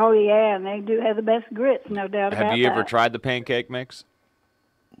 Oh yeah, and they do have the best grits, no doubt about that. Have you ever tried the pancake mix?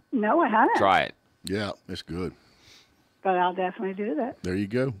 No, I haven't. Try it. Yeah, it's good. But I'll definitely do that. There you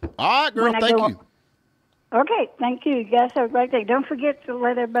go. All right, girl, thank you. Okay, thank you. You guys have a great day. Don't forget to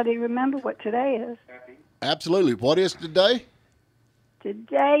let everybody remember what today is. Absolutely. What is today?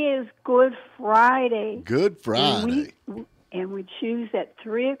 Today is Good Friday. Good Friday. And we choose at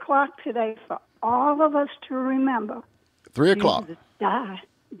 3 o'clock today for all of us to remember. 3 o'clock.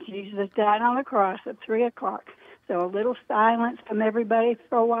 Jesus died on the cross at 3 o'clock. So a little silence from everybody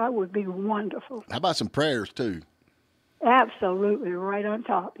for a while would be wonderful. How about some prayers, too? Absolutely. Right on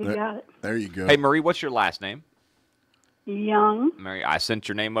top. You got it. There you go. Hey, Marie, what's your last name? Young. Mary, I sent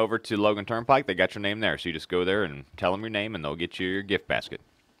your name over to Logan Turnpike. They got your name there. So you just go there and tell them your name, and they'll get you your gift basket.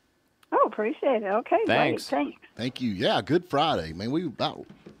 Oh, appreciate it. Okay, thanks. Great. Thanks. Thank you. Yeah, Good Friday. Man, we about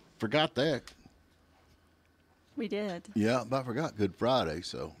forgot that. We did. Yeah, I forgot Good Friday.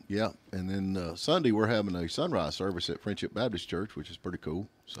 So, yeah. And then Sunday, we're having a sunrise service at Friendship Baptist Church, which is pretty cool.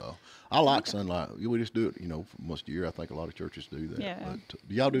 So, I like sunlight. We just do it, for most of the year. I think a lot of churches do that. Yeah. But,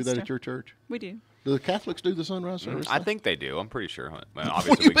 do y'all do that at your church? We do. Do the Catholics do the sunrise service? I think they do. I'm pretty sure. Well,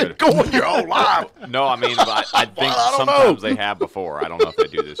 obviously, You've been going your whole life. No, I mean, I think sometimes they have before. I don't know if they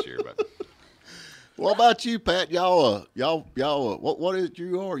do this year, but. What about you, Pat? Y'all, what is it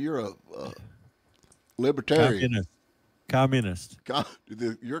you are? You're a libertarian. Communist.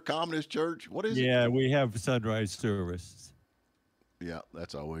 Your communist church? What is it? Yeah, we have sunrise service. Yeah,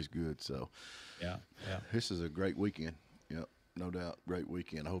 that's always good. So, yeah. This is a great weekend. Yep, no doubt, great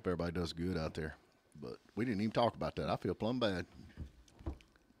weekend. I hope everybody does good out there. But we didn't even talk about that. I feel plumb bad.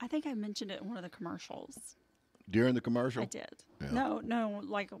 I think I mentioned it in one of the commercials. During the commercial? I did. Yeah. No,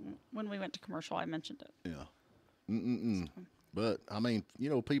 like when we went to commercial, I mentioned it. Yeah. But, I mean,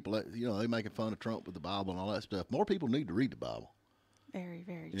 people, they making fun of Trump with the Bible and all that stuff. More people need to read the Bible. Very,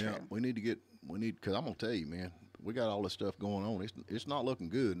 very true. Yeah, because I'm going to tell you, man, we got all this stuff going on. It's not looking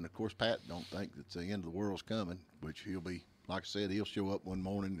good. And, of course, Pat don't think that the end of the world's coming, which he'll be, like I said, he'll show up one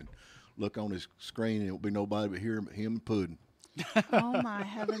morning and look on his screen and it'll be nobody but him and Puddin'. Oh, my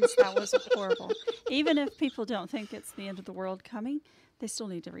heavens, that was horrible. Even if people don't think it's the end of the world coming, they still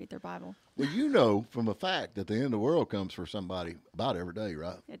need to read their Bible. Well, from a fact that the end of the world comes for somebody about every day,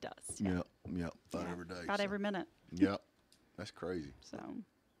 right? It does. Yeah, about every day. About every minute. Yep. That's crazy. So,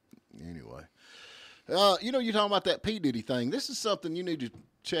 anyway, you know, you're talking about that P. Diddy thing. This is something you need to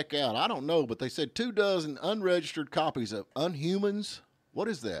check out. I don't know, but they said 24 unregistered copies of Unhumans. What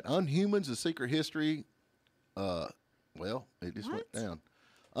is that? Unhumans: A Secret History. Well, it just went down.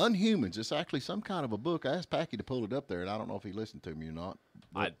 Unhumans. It's actually some kind of a book. I asked Packy to pull it up there, and I don't know if he listened to me or not.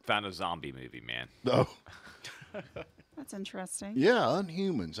 I found a zombie movie, man. No. That's interesting. Yeah,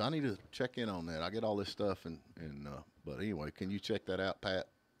 Unhumans. I need to check in on that. I get all this stuff, but anyway, can you check that out, Pat?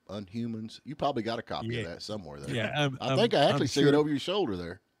 Unhumans. You probably got a copy of that somewhere there. Yeah, I think I actually see it over your shoulder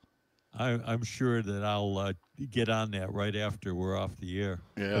there. I'm sure that I'll get on that right after we're off the air.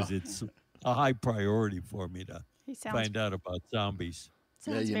 Yeah. Because it's a high priority for me to find out about zombies.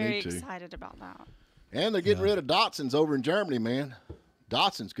 Sounds very excited about that. And they're getting rid of Datsuns over in Germany, man.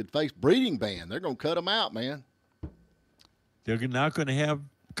 Datsuns could face breeding ban. They're going to cut them out, man. They're not going to have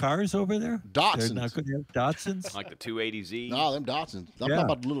cars over there? Datsuns. They're not going to have Datsuns? Like the 280Z? No, them Datsuns. I'm talking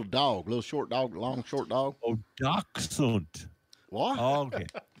about the little dog, little short dog, long short dog. Oh, Dachshund. What? Oh, okay.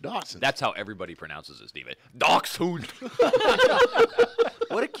 Dachshund. That's how everybody pronounces it, Steven. Dachshund.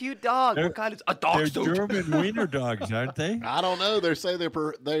 What a cute dog. What kind is a dachshund? They're German wiener dogs, aren't they? I don't know. They say they're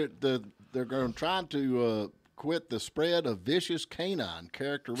going trying to quit the spread of vicious canine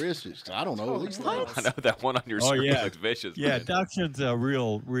characteristics. I don't know these things. I know that one on your screen looks vicious. Yeah, man. Dachshunds are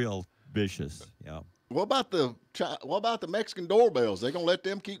real vicious. Yeah. What about the Mexican doorbells? They gonna let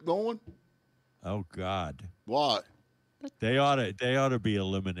them keep going? Oh God. What? They ought to be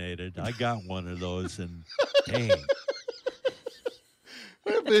eliminated. I got one of those, and dang.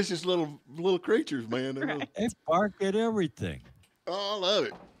 They're vicious little creatures, man. They bark at everything. Oh, I love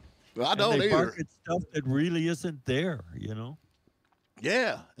it. Well, I don't they either. Bark at stuff that really isn't there, you know?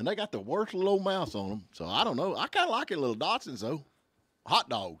 Yeah, and they got the worst little old mouths on them. So I don't know. I kind of like it, little Datsuns, though. Hot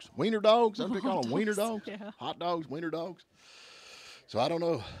dogs. Wiener dogs. I'm going to call them wiener dogs. Yeah. Hot dogs, wiener dogs. So I don't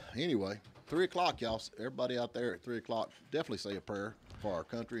know. Anyway, 3 o'clock, y'all. Everybody out there at 3 o'clock, definitely say a prayer for our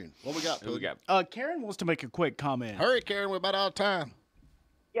country. And what we got? Who we got? Karen wants to make a quick comment. Hurry, Karen. We're about out of time.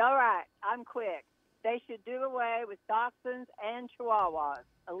 Yeah, all right. I'm quick. They should do away with Dachshunds and Chihuahuas.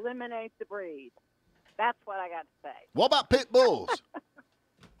 Eliminate the breed. That's what I got to say. What about pit bulls?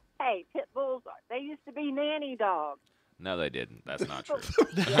 Hey, pit bulls, they used to be nanny dogs. No, they didn't. That's not true.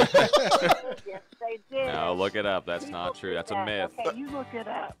 Yes, they did. No, look it up. That's not true. That's a myth. Okay, you look it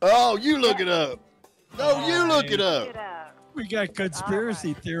up. Oh, you look it up. No, you look it up. We got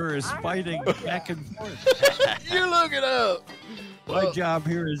conspiracy theorists fighting back and forth. You look it up. My job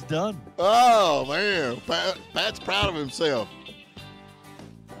here is done. Oh, man. Pat's proud of himself.